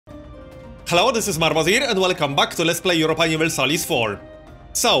Hello, this is Marbozir and welcome back to Let's Play Europa Universalis IV.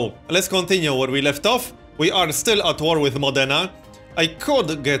 So, let's continue where we left off. We are still at war with Modena. I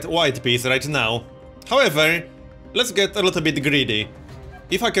could get white peace right now. However, let's get a little bit greedy.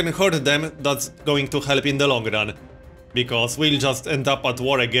 If I can hurt them, that's going to help in the long run. Because we'll just end up at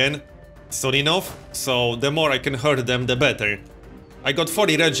war again soon enough, so the more I can hurt them, the better. I got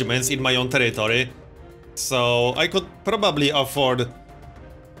 40 regiments in my own territory, so I could probably afford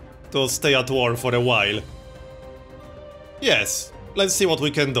to stay at war for a while. Yes, let's see what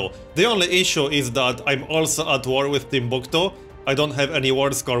we can do. The only issue is that I'm also at war with Timbuktu. I don't have any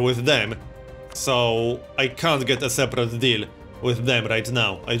war score with them, so I can't get a separate deal with them right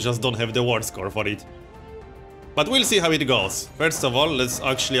now. I just don't have the war score for it. But we'll see how it goes. First of all, let's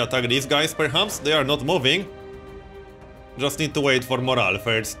actually attack these guys perhaps. They are not moving. Just need to wait for morale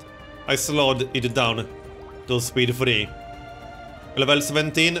first. I slowed it down to speed 3. Level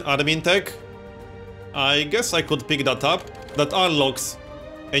 17 admin tech. I guess I could pick that up. That unlocks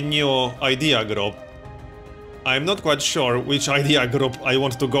a new idea group. I'm not quite sure which idea group I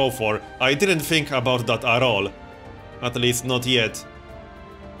want to go for. I didn't think about that at all. At least not yet.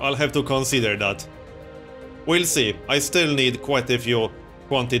 I'll have to consider that. We'll see. I still need quite a few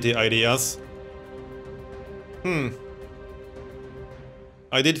quantity ideas. I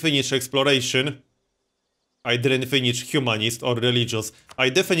did finish exploration. I didn't finish humanist or religious. I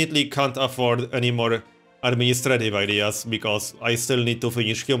definitely can't afford any more administrative ideas, because I still need to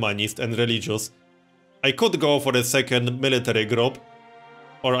finish humanist and religious. I could go for a second military group,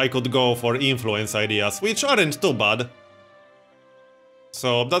 or I could go for influence ideas, which aren't too bad.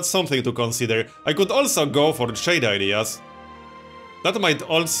 So that's something to consider. I could also go for trade ideas. That might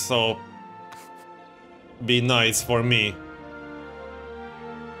also be nice for me.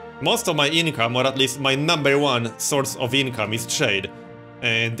 Most of my income, or at least my #1 source of income, is trade.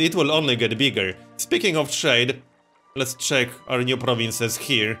 And it will only get bigger. Speaking of trade, let's check our new provinces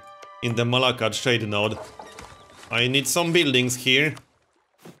here in the Malacca trade node. I need some buildings here,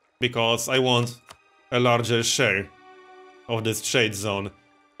 because I want a larger share of this trade zone.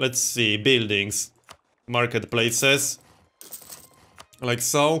 Let's see, buildings, marketplaces, like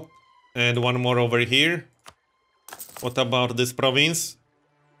so, and one more over here. What about this province?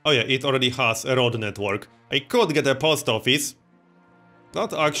 Oh yeah, it already has a road network. I could get a post office.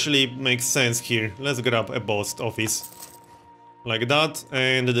 That actually makes sense here. Let's grab a post office. Like that,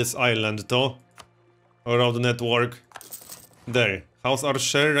 and this island too. Road network. There. How's our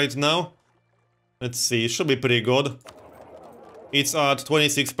share right now? Let's see, should be pretty good. It's at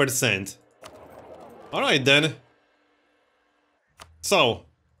 26%. Alright then. So,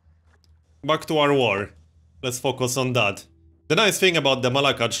 back to our war. Let's focus on that. The nice thing about the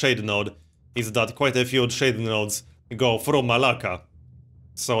Malacca trade node is that quite a few trade nodes go through Malacca.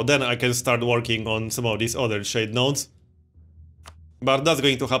 So then I can start working on some of these other trade nodes. But that's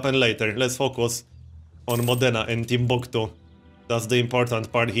going to happen later. Let's focus on Modena and Timbuktu. That's the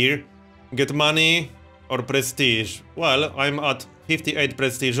important part here. Get money or prestige. Well, I'm at 58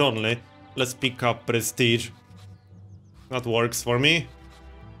 prestige only. Let's pick up prestige. That works for me.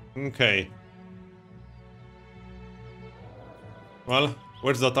 Okay. Well,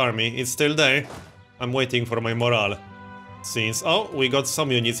 where's that army? It's still there. I'm waiting for my morale. Since... oh, we got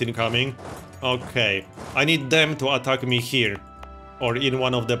some units incoming. Okay. I need them to attack me here. Or in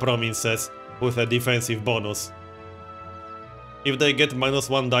one of the provinces with a defensive bonus. If they get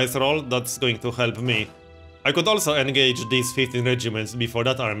 -1 dice roll, that's going to help me. I could also engage these 15 regiments before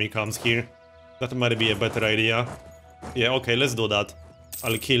that army comes here. That might be a better idea. Yeah, okay, let's do that.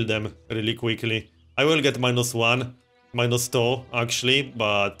 I'll kill them really quickly. I will get -1. -2 actually,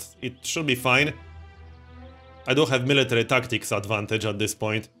 but it should be fine. I do have military tactics advantage at this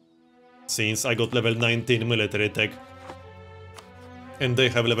point, since I got level 19 military tech. And they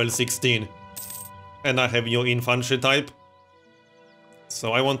have level 16. And I have new infantry type.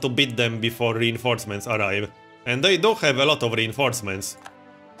 So I want to beat them before reinforcements arrive. And they do have a lot of reinforcements.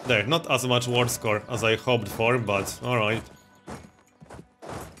 There, not as much war score as I hoped for, but alright.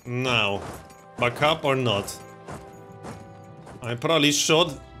 Now, back up or not? I probably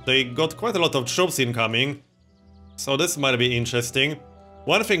should. They got quite a lot of troops incoming, so this might be interesting.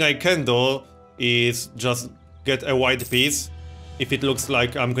 One thing I can do is just get a white peace if it looks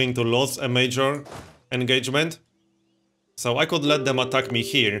like I'm going to lose a major engagement. So I could let them attack me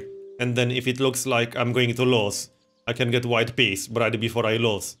here, and then if it looks like I'm going to lose, I can get white peace right before I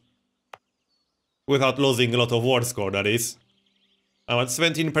lose. Without losing a lot of war score, that is. I'm at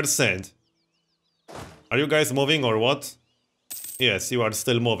 17%. Are you guys moving or what? Yes, you are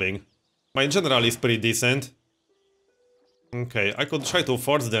still moving. My general is pretty decent. Okay, I could try to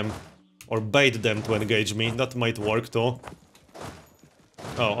force them Or bait them to engage me, that might work too.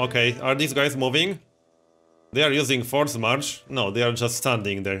 Oh, okay, are these guys moving? They are using force march? No, they are just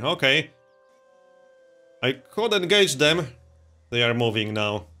standing there, okay. I could engage them. They are moving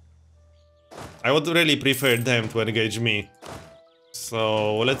now. I would really prefer them to engage me.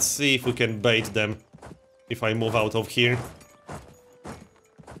 So, let's see if we can bait them. If I move out of here.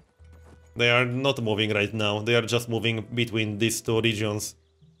 They are not moving right now, they are just moving between these two regions.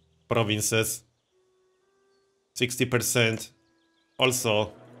 Provinces. 60%.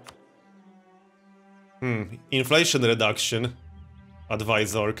 Also. Inflation reduction.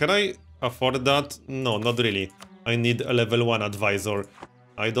 Advisor. Can I afford that? No, not really. I need a level 1 advisor.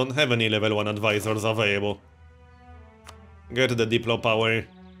 I don't have any level 1 advisors available. Get the Diplo power.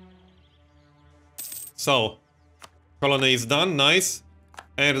 So. Colony is done, nice.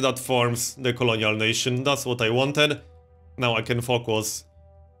 And that forms the colonial nation. That's what I wanted. Now I can focus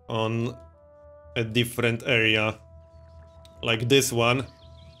on a different area. Like this one.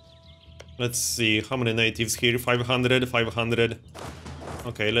 Let's see, how many natives here? 500, 500.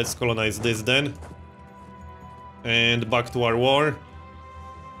 Okay, let's colonize this then. And back to our war.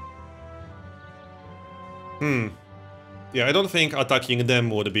 Yeah, I don't think attacking them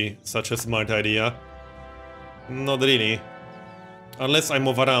would be such a smart idea. Not really. Unless I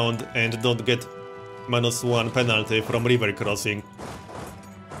move around and don't get -1 penalty from river crossing.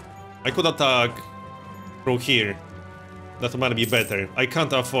 I could attack through here. That might be better. I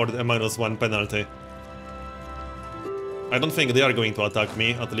can't afford a -1 penalty. I don't think they are going to attack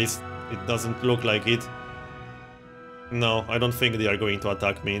me, at least it doesn't look like it. No, I don't think they are going to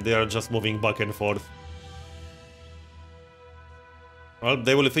attack me. They are just moving back and forth. Well,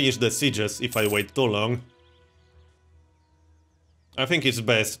 they will finish the sieges if I wait too long. I think it's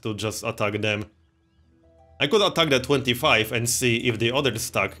best to just attack them. I could attack the 25 and see if the other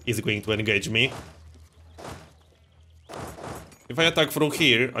stack is going to engage me. If I attack through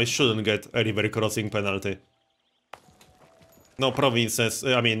here, I shouldn't get a river crossing penalty. No provinces,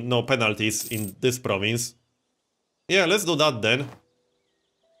 I mean, no penalties in this province. Yeah, let's do that then.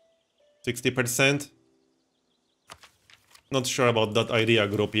 60%. Not sure about that idea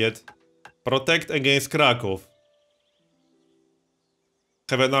group yet. Protect against Krakow.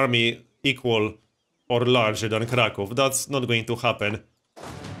 Have an army equal or larger than Krakow. That's not going to happen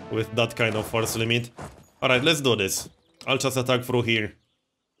with that kind of force limit. Alright, let's do this. I'll just attack through here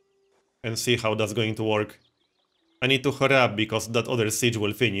and see how that's going to work. I need to hurry up because that other siege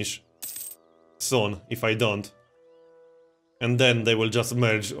will finish soon if I don't. And then they will just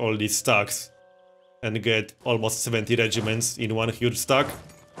merge all these stacks and get almost 70 regiments in one huge stack.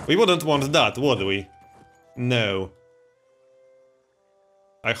 We wouldn't want that, would we? No.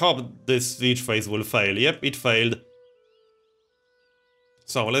 I hope this siege phase will fail. Yep, it failed.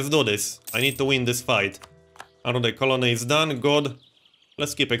 So, let's do this. I need to win this fight. Another colony is done, good.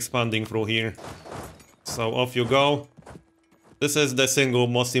 Let's keep expanding through here. So, off you go. This is the single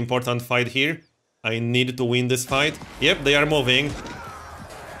most important fight here. I need to win this fight. Yep, they are moving.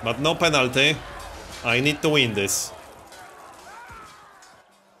 But no penalty. I need to win this.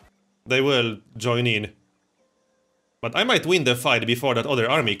 They will join in. But I might win the fight before that other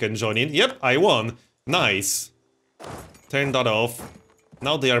army can join in. Yep, I won. Nice. Turn that off.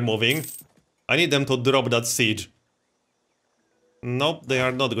 Now they are moving. I need them to drop that siege. Nope, they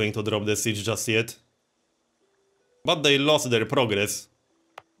are not going to drop the siege just yet. But they lost their progress.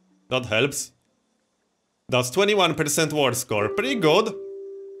 That helps. That's 21% war score. Pretty good.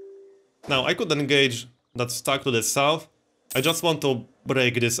 Now, I could engage that stack to the south. I just want to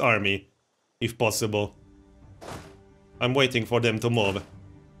break this army, if possible. I'm waiting for them to move.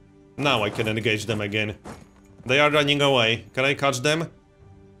 Now I can engage them again. They are running away. Can I catch them?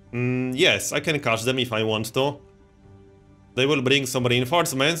 Yes, I can catch them if I want to. They will bring some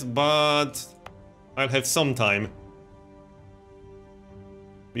reinforcements, but I'll have some time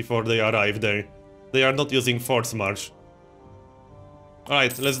before they arrive there. They are not using force march.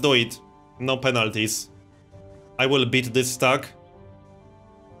 Alright, let's do it. No penalties. I will beat this stack.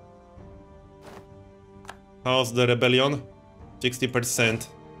 How's the rebellion? 60%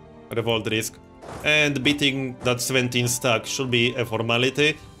 revolt risk. And beating that 17 stack should be a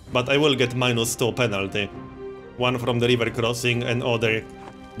formality, but I will get -2 penalty. One from the river crossing and other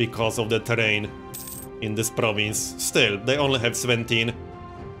because of the terrain in this province. Still, they only have 17.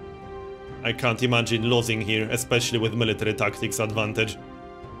 I can't imagine losing here, especially with military tactics advantage.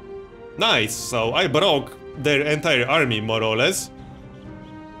 Nice, so I broke their entire army more or less.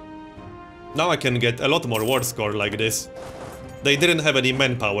 Now I can get a lot more war score like this. They didn't have any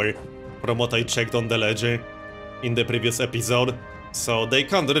manpower, from what I checked on the ledger in the previous episode. So they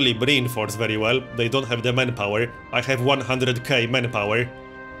can't really reinforce very well. They don't have the manpower. I have 100k manpower.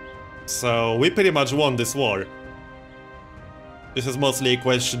 So we pretty much won this war. This is mostly a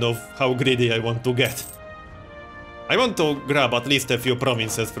question of how greedy I want to get. I want to grab at least a few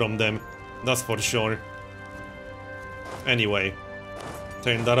provinces from them. That's for sure. Anyway.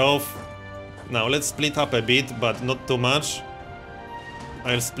 Turn that off. Now let's split up a bit, but not too much.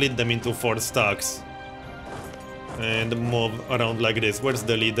 I'll split them into 4 stacks. And move around like this. Where's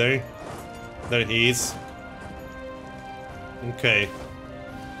the leader? There he is. Okay.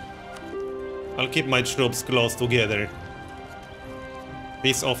 I'll keep my troops close together.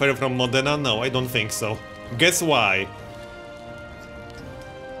 Peace offer from Modena? No, I don't think so. Guess why?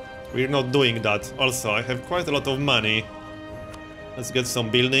 We're not doing that. Also, I have quite a lot of money. Let's get some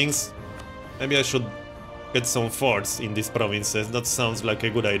buildings. Maybe I should get some forts in these provinces. That sounds like a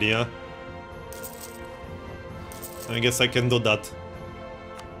good idea. I guess I can do that.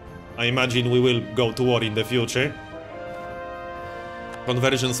 I imagine we will go to war in the future.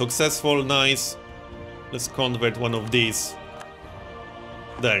 Conversion successful, nice. Let's convert one of these.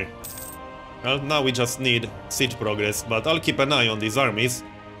 There. Well, now we just need siege progress, but I'll keep an eye on these armies.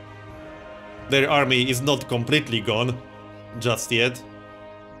 Their army is not completely gone just yet.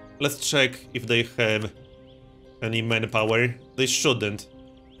 Let's check if they have any manpower. They shouldn't.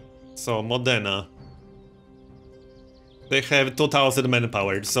 So, Modena. They have 2000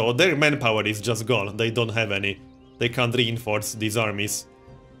 manpower, so their manpower is just gone. They don't have any. They can't reinforce these armies.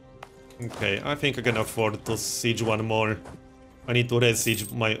 Okay, I think I can afford to siege one more. I need to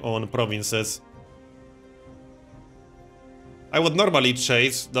re-siege my own provinces. I would normally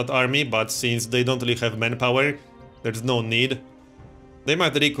chase that army, but since they don't really have manpower, there's no need. They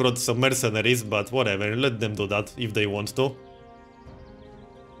might recruit some mercenaries, but whatever, let them do that if they want to.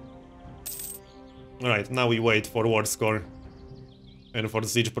 Alright, now we wait for war score and for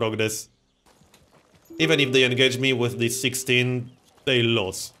siege progress. Even if they engage me with this 16, they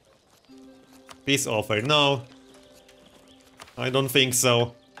lose. Peace offer, no. I don't think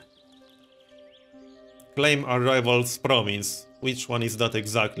so. Claim our rival's province. Which one is that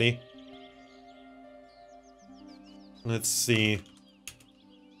exactly? Let's see.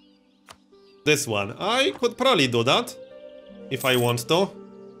 This one. I could probably do that. If I want to.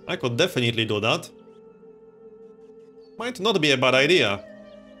 I could definitely do that. Might not be a bad idea.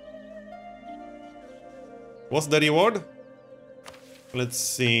 What's the reward? Let's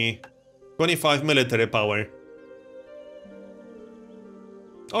see. 25 military power.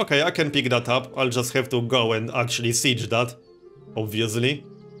 Okay, I can pick that up. I'll just have to go and actually siege that. Obviously.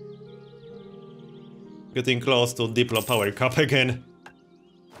 Getting close to Diplo power cap again.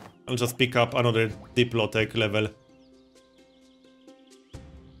 I'll just pick up another Diplotech level.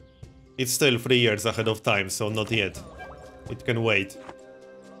 It's still 3 years ahead of time, so not yet. It can wait.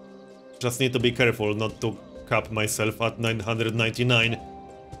 Just need to be careful not to cap myself at 999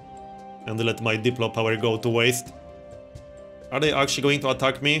 and let my Diplo power go to waste. Are they actually going to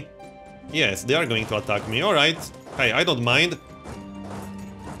attack me? Yes, they are going to attack me. Alright. Hey, I don't mind.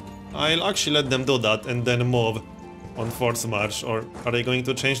 I'll actually let them do that and then move on force march. Or are they going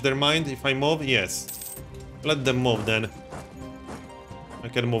to change their mind if I move? Yes. Let them move then. I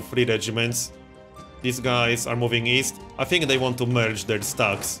can move 3 regiments. These guys are moving east. I think they want to merge their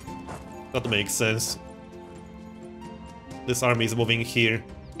stacks. That makes sense. This army is moving here.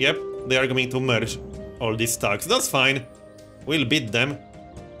 Yep, they are going to merge all these stacks. That's fine. We'll beat them.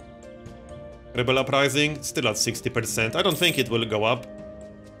 Rebel uprising, still at 60%. I don't think it will go up.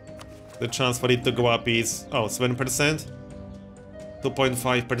 The chance for it to go up is... oh, 7%?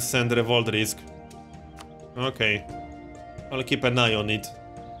 2.5% revolt risk. Okay. I'll keep an eye on it.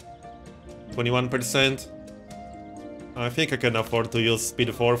 21%. I think I can afford to use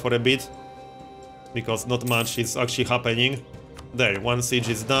speed 4 for a bit. Because not much is actually happening. There, one siege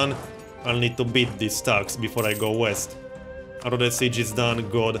is done. I'll need to beat these stacks before I go west. Another siege is done,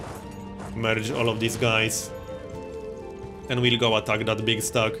 good. Merge all of these guys. And we'll go attack that big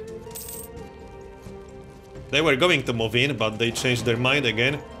stack. They were going to move in, but they changed their mind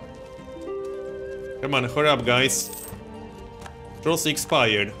again. Come on, hurry up, guys. Truce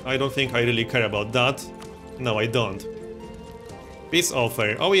expired. I don't think I really care about that. No, I don't. Peace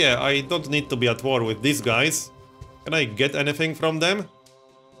offer. Oh yeah, I don't need to be at war with these guys. Can I get anything from them?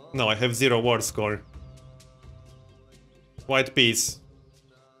 No, I have 0 war score. White peace.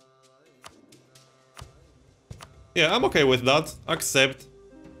 Yeah, I'm okay with that. Accept.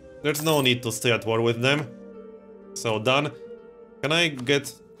 There's no need to stay at war with them. So, done. Can I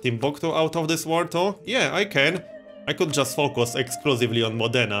get Timbuktu out of this war too? Yeah, I can. I could just focus exclusively on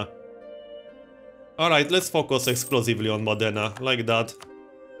Modena. Alright, let's focus exclusively on Modena, like that.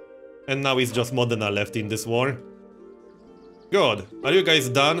 And now it's just Modena left in this war. Good. Are you guys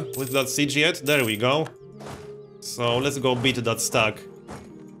done with that siege yet? There we go. So let's go beat that stack.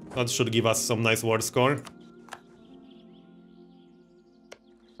 That should give us some nice war score.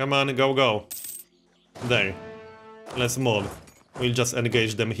 Come on, go, go. There. Let's move. We'll just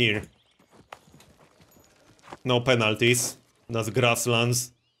engage them here. No penalties. That's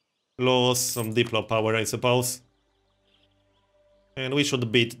grasslands. Lose some Diplo power, I suppose. And we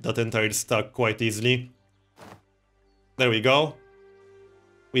should beat that entire stack quite easily. There we go.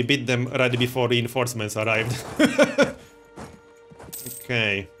 We beat them right before reinforcements arrived.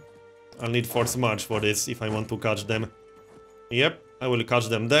 Okay. I'll need force march for this if I want to catch them. Yep, I will catch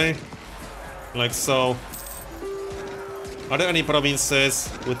them there. Like so. Are there any provinces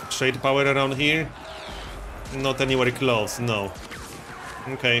with trade power around here? Not anywhere close, no.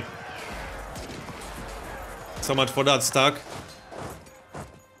 Okay. So much for that stack.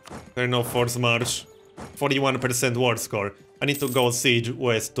 There no force march. 41% war score. I need to go siege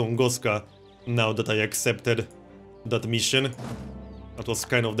West Tunguska now that I accepted that mission. That was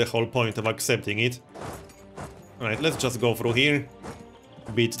kind of the whole point of accepting it. Alright, let's just go through here.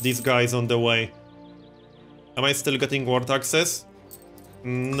 Beat these guys on the way. Am I still getting war taxes?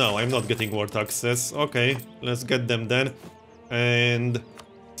 No, I'm not getting war taxes. Okay, let's get them then. And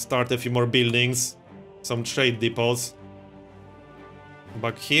start a few more buildings. Some trade depots.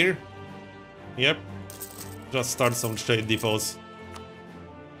 Back here. Yep. Just start some trade depots.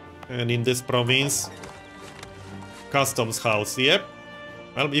 And in this province, customs house. Yep.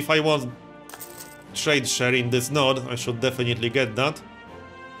 Well, if I want trade share in this node, I should definitely get that.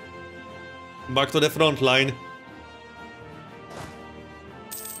 Back to the front line.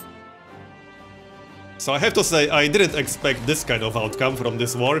 So I have to say, I didn't expect this kind of outcome from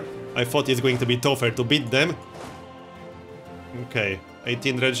this war. I thought it's going to be tougher to beat them. Okay,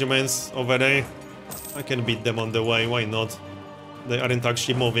 18 regiments over there. I can beat them on the way, why not? They aren't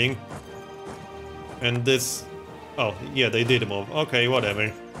actually moving. And this... Oh, yeah, they did move. Okay,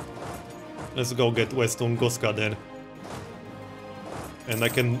 whatever. Let's go get West Tunguska then. And I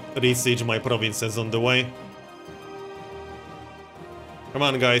can re-siege my provinces on the way. Come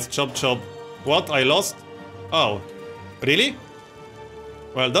on, guys, chop chop. What? I lost? Oh, really?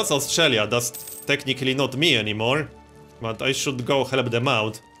 Well, that's Australia. That's technically not me anymore. But I should go help them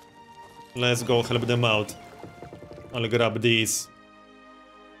out. Let's go help them out. I'll grab these.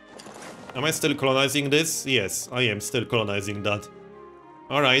 Am I still colonizing this? Yes, I am still colonizing that.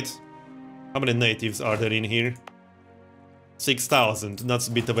 Alright. How many natives are there in here? 6,000. That's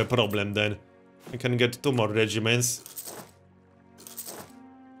a bit of a problem then. I can get 2 more regiments.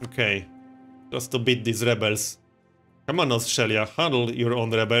 Okay. Just to beat these rebels. Come on, Australia. Handle your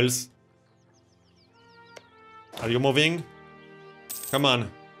own rebels. Are you moving? Come on.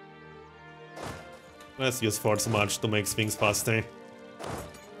 Let's use force march to make things faster.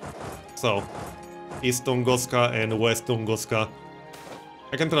 So, East Tunguska and West Tunguska.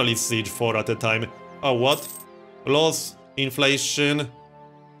 I can probably siege 4 at a time. Oh, what? Loss, inflation.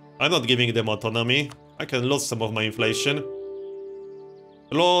 I'm not giving them autonomy. I can lose some of my inflation.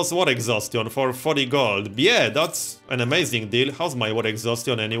 Loss war exhaustion for 40 gold. Yeah, that's an amazing deal. How's my war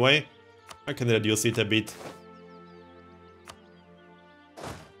exhaustion anyway? I can reduce it a bit.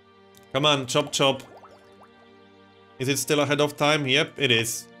 Come on, chop chop. Is it still ahead of time? Yep, it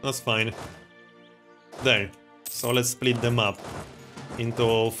is. That's fine. There. So let's split them up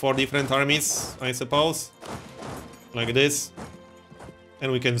into 4 different armies, I suppose. Like this.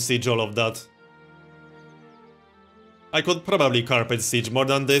 And we can siege all of that. I could probably carpet siege more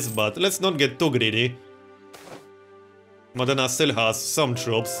than this, but let's not get too greedy. Modena still has some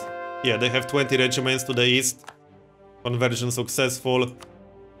troops. Yeah, they have 20 regiments to the east. Conversion successful.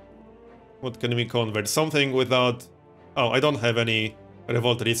 What can we convert? Something without... Oh, I don't have any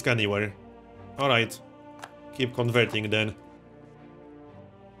revolt risk anywhere. Alright. Keep converting then.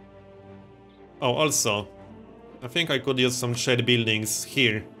 Oh, also. I think I could use some shared buildings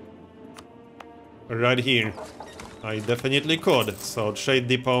here. Right here. I definitely could. So, trade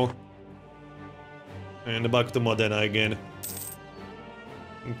depot. And back to Modena again.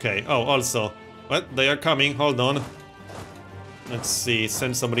 Okay. Oh, also. What? They are coming. Hold on. Let's see.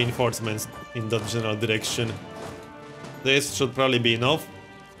 Send some reinforcements in that general direction. This should probably be enough.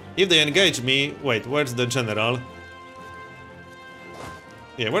 If they engage me... Wait, where's the general?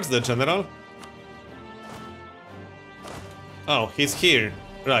 Yeah, where's the general? Oh, he's here.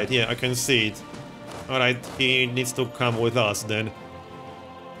 Right, yeah, I can see it. Alright, he needs to come with us then.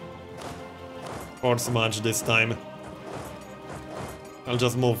 Force march this time. I'll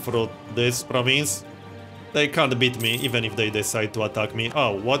just move through this province. They can't beat me, even if they decide to attack me.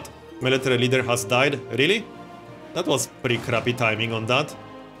 Oh, what? Military leader has died? Really? That was pretty crappy timing on that.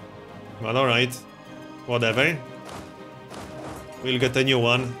 But alright. Whatever. We'll get a new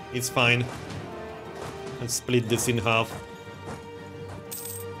one. It's fine. Let's split this in half.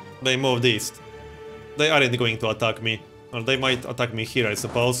 They moved east. They aren't going to attack me. Or they might attack me here, I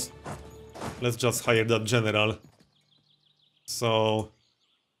suppose. Let's just hire that general. So...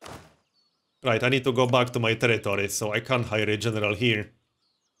 Right, I need to go back to my territory, so I can't hire a general here.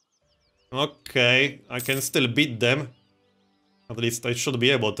 Okay, I can still beat them. At least I should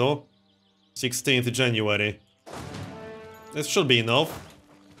be able to. 16th January. This should be enough.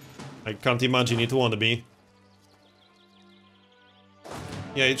 I can't imagine it won't be.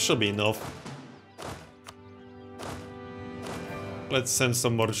 Yeah, it should be enough. Let's send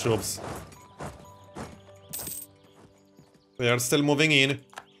some more troops. They are still moving in.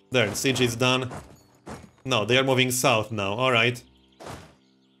 There, siege is done. No, they are moving south now, alright.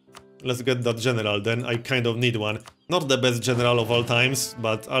 Let's get that general then, I kind of need one. Not the best general of all times,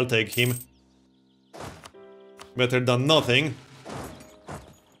 but I'll take him. Better than nothing.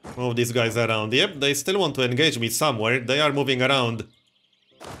 Move these guys around. Yep, they still want to engage me somewhere. They are moving around.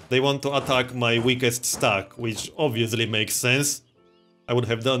 They want to attack my weakest stack, which obviously makes sense. I would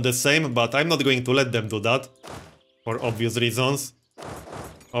have done the same, but I'm not going to let them do that. For obvious reasons.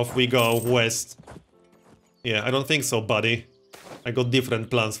 Off we go, west. Yeah, I don't think so, buddy. I got different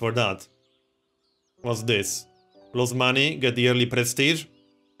plans for that. What's this? Lose money, get the early prestige.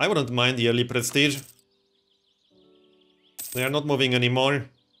 I wouldn't mind the early prestige. They are not moving anymore.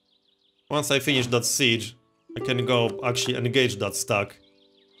 Once I finish that siege, I can go actually engage that stack.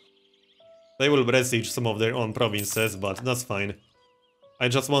 They will besiege some of their own provinces, but that's fine. I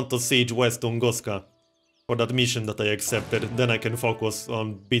just want to siege West Tunguska. For that mission that I accepted, then I can focus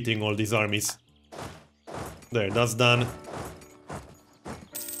on beating all these armies. There, that's done.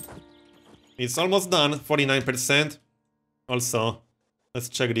 It's almost done, 49%. Also, let's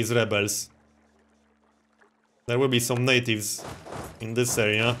check these rebels. There will be some natives in this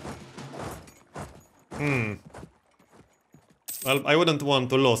area. Well, I wouldn't want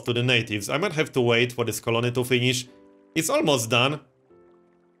to lose to the natives. I might have to wait for this colony to finish. It's almost done.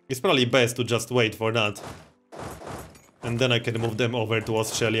 It's probably best to just wait for that. And then I can move them over to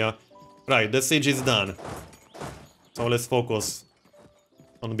Australia. Right, the siege is done. So let's focus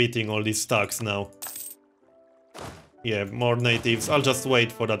on beating all these stacks now. Yeah, more natives. I'll just wait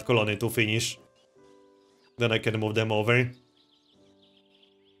for that colony to finish. Then I can move them over.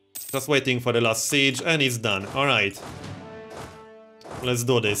 Just waiting for the last siege, and it's done. Alright. Let's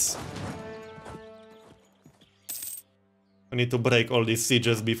do this. I need to break all these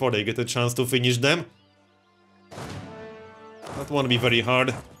sieges before they get a chance to finish them. That won't be very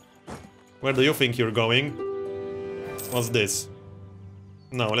hard. Where do you think you're going? What's this?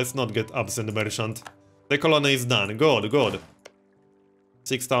 No, let's not get absent merchant. The colony is done. Good, good.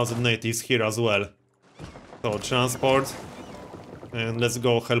 6,000 natives here as well. So, transport. And let's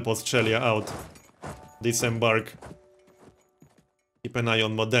go help Australia out. Disembark. Keep an eye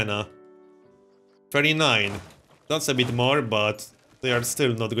on Modena. 39. That's a bit more, but they are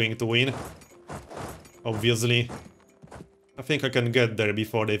still not going to win. Obviously. I think I can get there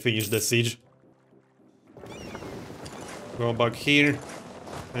before they finish the siege. Go back here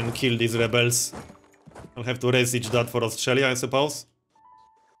and kill these rebels. I'll have to re-siege that for Australia, I suppose.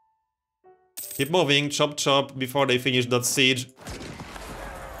 Keep moving, chop chop, before they finish that siege.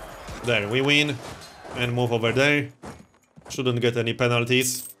 There, we win. And move over there. Shouldn't get any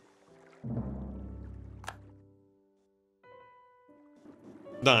penalties.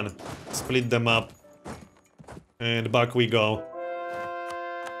 Done. Split them up. And back we go.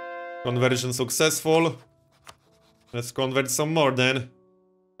 Conversion successful. Let's convert some more then.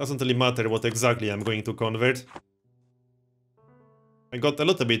 Doesn't really matter what exactly I'm going to convert. I got a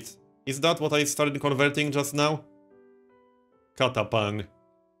little bit. Is that what I started converting just now? Katapang.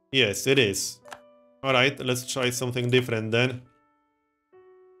 Yes, it is. Alright, let's try something different then.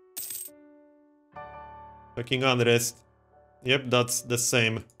 Checking unrest. Yep, that's the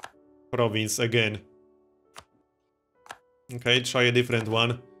same province again. Okay, try a different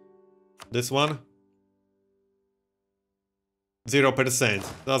one. This one? 0%.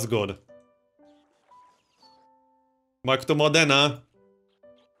 That's good. Back to Modena.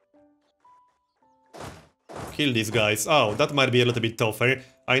 Kill these guys. Oh, that might be a little bit tougher.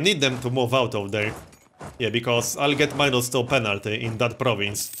 I need them to move out of there. Yeah, because I'll get -2 penalty in that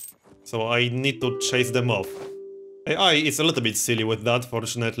province. So I need to chase them off. AI is a little bit silly with that,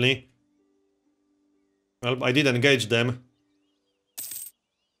 fortunately. Well, I did engage them.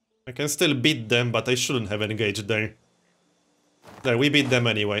 I can still beat them, but I shouldn't have engaged there. There, we beat them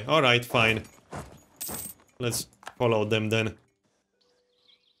anyway. Alright, fine. Let's follow them then.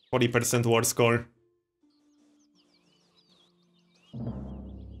 40% war score.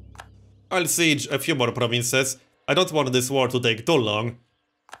 I'll siege a few more provinces. I don't want this war to take too long.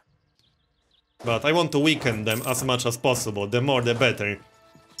 But I want to weaken them as much as possible. The more the better.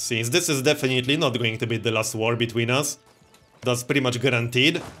 Since this is definitely not going to be the last war between us. That's pretty much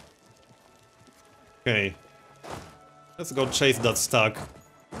guaranteed. Okay. Let's go chase that stack.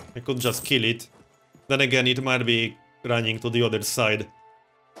 I could just kill it. Then again, it might be running to the other side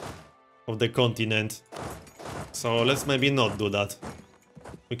of the continent. So let's maybe not do that.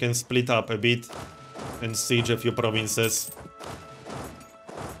 We can split up a bit and siege a few provinces.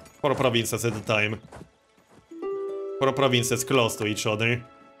 4 provinces at a time. 4 provinces close to each other.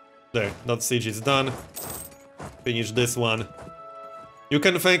 There, that siege is done. Finish this one. You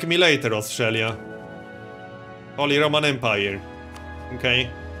can thank me later, Australia. Holy Roman Empire. Okay.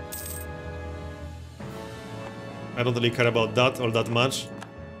 I don't really care about that all that much.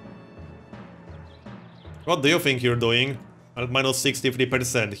 What do you think you're doing? At minus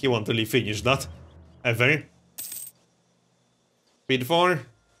 63%. He won't really finish that. Ever. Speed 4.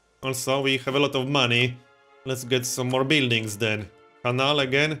 Also, we have a lot of money. Let's get some more buildings then. Canal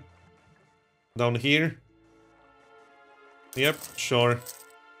again. Down here. Yep, sure.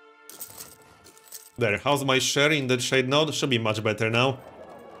 There, how's my share in the trade node? Should be much better now.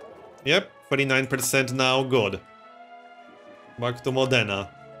 Yep, 39% now, good. Back to Modena.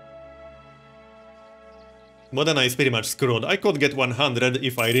 Modena is pretty much screwed. I could get 100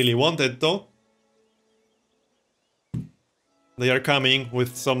 if I really wanted to. They are coming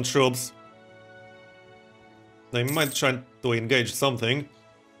with some troops. They might try to engage something.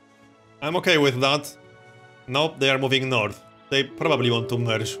 I'm okay with that. Nope, they are moving north. They probably want to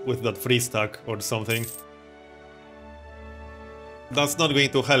merge with that free stack or something. That's not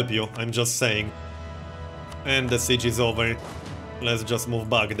going to help you, I'm just saying. And the siege is over. Let's just move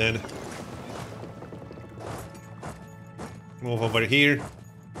back then. Move over here.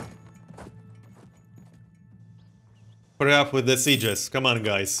 Hurry up with the sieges. Come on,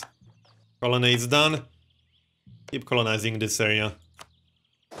 guys. Colony is done. Keep colonizing this area.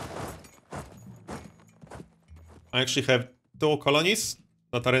 I actually have 2 colonies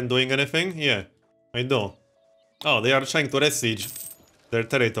that aren't doing anything. Yeah, I do. Oh, they are trying to re-siege their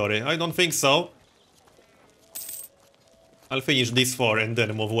territory. I don't think so. I'll finish these 4 and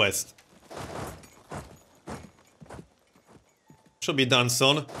then move west. Should be done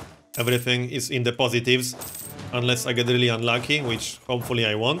soon. Everything is in the positives. Unless I get really unlucky, which hopefully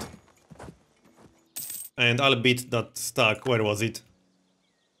I won't. And I'll beat that stack. Where was it?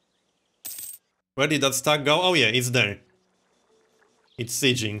 Where did that stack go? Oh yeah, it's there. It's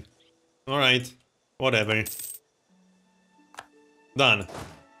sieging. Alright. Whatever. Done.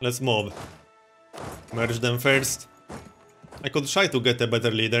 Let's move. Merge them first. I could try to get a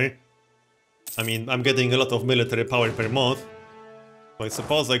better leader. I mean, I'm getting a lot of military power per month. So I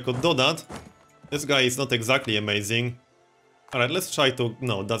suppose I could do that. This guy is not exactly amazing. Alright, let's try to...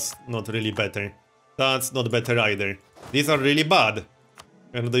 No, that's not really better. That's not better either. These are really bad.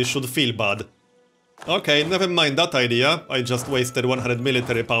 And they should feel bad. Okay, never mind that idea. I just wasted 100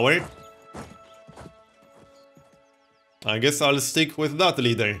 military power. I guess I'll stick with that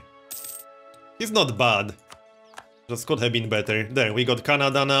leader. He's not bad. Just could have been better. There, we got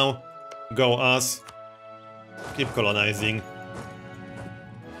Canada now. Go us. Keep colonizing.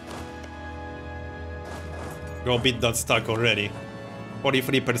 Go beat that stack already.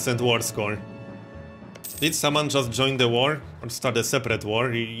 43% war score. Did someone just join the war? Or start a separate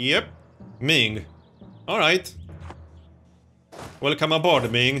war? Yep. Ming. Alright. Welcome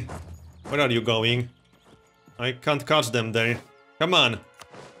aboard, Ming. Where are you going? I can't catch them there. Come on.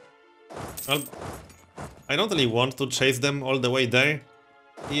 I don't really want to chase them all the way there.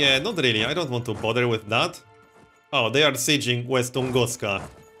 Yeah, not really. I don't want to bother with that. Oh, they are sieging West Tunguska.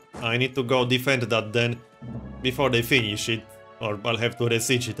 I need to go defend that then. Before they finish it. Or I'll have to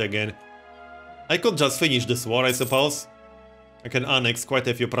re-siege it again. I could just finish this war, I suppose. I can annex quite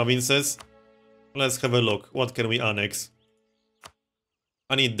a few provinces. Let's have a look. What can we annex?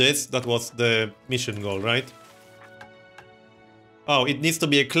 I need this. That was the mission goal, right? Oh, it needs to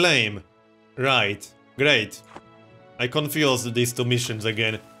be a claim. Right. Great. I confused these 2 missions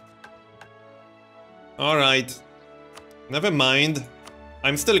again. Alright. Never mind.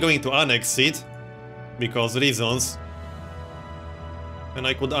 I'm still going to annex it. Because reasons. And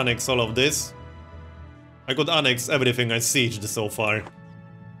I could annex all of this. I could annex everything I sieged so far.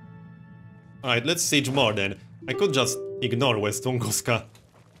 Alright, let's siege more then. I could just ignore West Tunguska.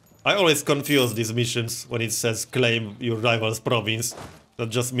 I always confuse these missions when it says claim your rival's province. That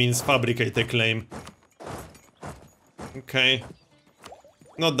just means fabricate a claim. Okay.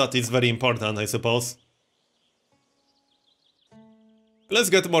 Not that it's very important, I suppose. Let's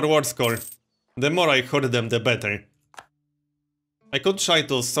get more word score. The more I hurt them, the better. I could try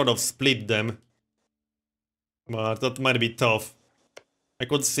to sort of split them, but that might be tough. I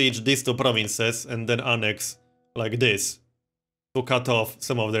could siege these two provinces and then annex like this to cut off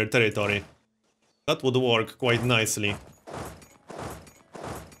some of their territory. That would work quite nicely.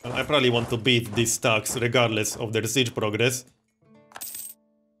 Well, I probably want to beat these stacks regardless of their siege progress.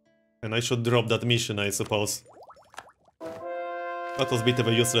 And I should drop that mission, I suppose. That was a bit of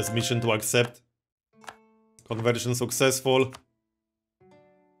a useless mission to accept. Conversion successful.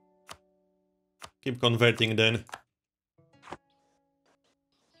 Keep converting then.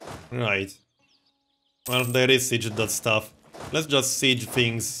 Right. Well, there is siege that stuff. Let's just siege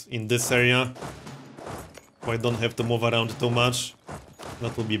things in this area. So I don't have to move around too much.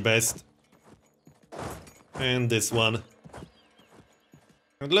 That would be best. And this one.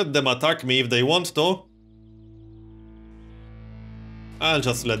 And let them attack me if they want to. I'll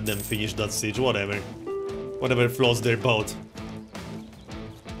just let them finish that siege, whatever. Whatever floats their boat.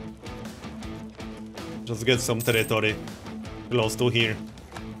 Just get some territory close to here.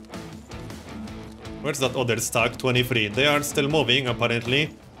 Where's that other stack? 23. They are still moving,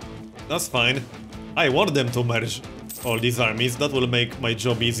 apparently. That's fine. I want them to merge all these armies. That will make my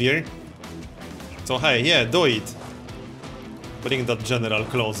job easier. So hey, yeah, do it. Bring that general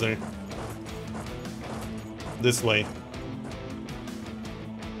closer. This way.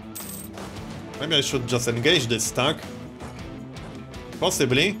 Maybe I should just engage this stack.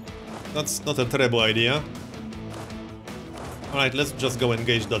 Possibly. That's not a terrible idea. Alright, let's just go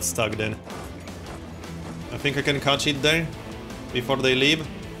engage that stack then. I think I can catch it there before they leave.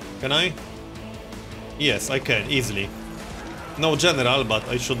 Can I? Yes, I can, easily. No general, but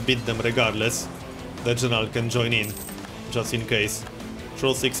I should beat them regardless. The general can join in, just in case.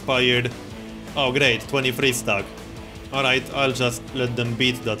 Truce expired. Oh great, 23 stack. Alright, I'll just let them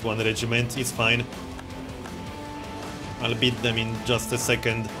beat that one regiment, it's fine. I'll beat them in just a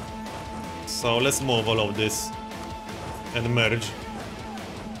second. So let's move all of this and merge.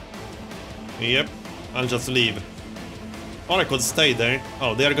 Yep, I'll just leave. Or I could stay there.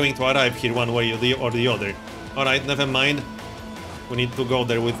 Oh, they are going to arrive here one way or the other. Alright, never mind. We need to go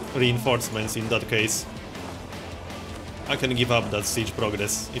there with reinforcements in that case. I can give up that siege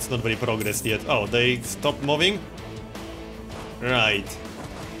progress. It's not very progressed yet. Oh, they stopped moving? Right.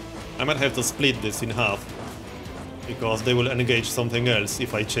 I might have to split this in half. Because they will engage something else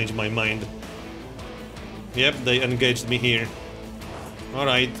if I change my mind. Yep, they engaged me here.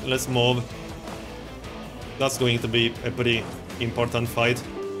 Alright, let's move. That's going to be a pretty important fight.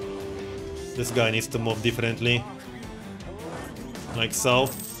 This guy needs to move differently. Like so.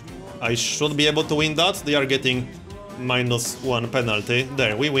 I should be able to win that. They are getting -1 penalty.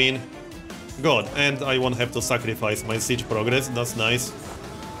 There, we win. Good, and I won't have to sacrifice my siege progress. That's nice.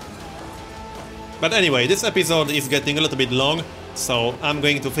 But anyway, this episode is getting a little bit long, so I'm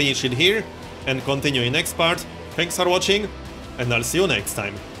going to finish it here and continue in next part. Thanks for watching, and I'll see you next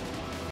time.